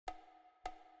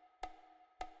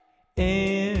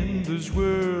In this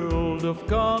world of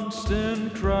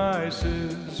constant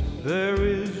crisis, there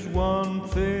is one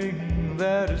thing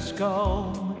that is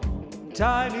calm.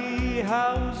 Tiny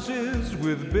houses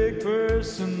with big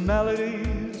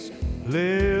personalities,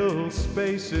 little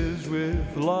spaces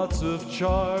with lots of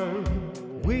charm.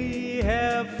 We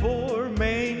have four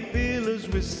main pillars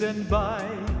we stand by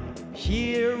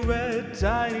here at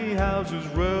Tiny Houses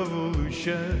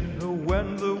Revolution.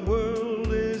 When the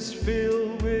world is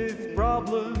filled with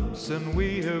problems and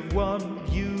we have one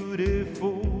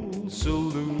beautiful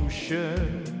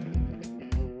solution.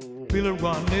 Pillar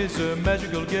 1 is a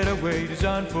magical getaway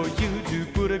designed for you to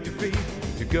put up your feet,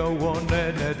 to go on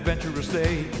an adventurous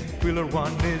day. Pillar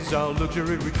 1 is our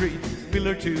luxury retreat.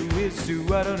 Pillar 2 is to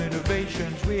add on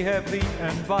innovations. We have the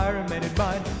environment in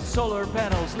mind. Solar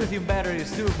panels, lithium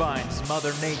batteries, turbines.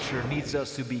 Mother Nature needs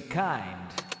us to be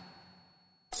kind.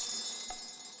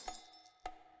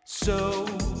 So,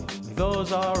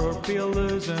 those are our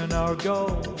pillars and our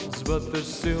goals, but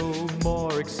there's still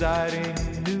more exciting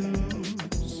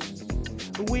news.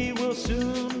 We will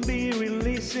soon be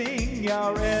releasing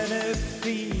our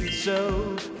NFTs,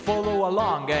 so follow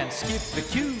along and skip the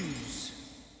cues.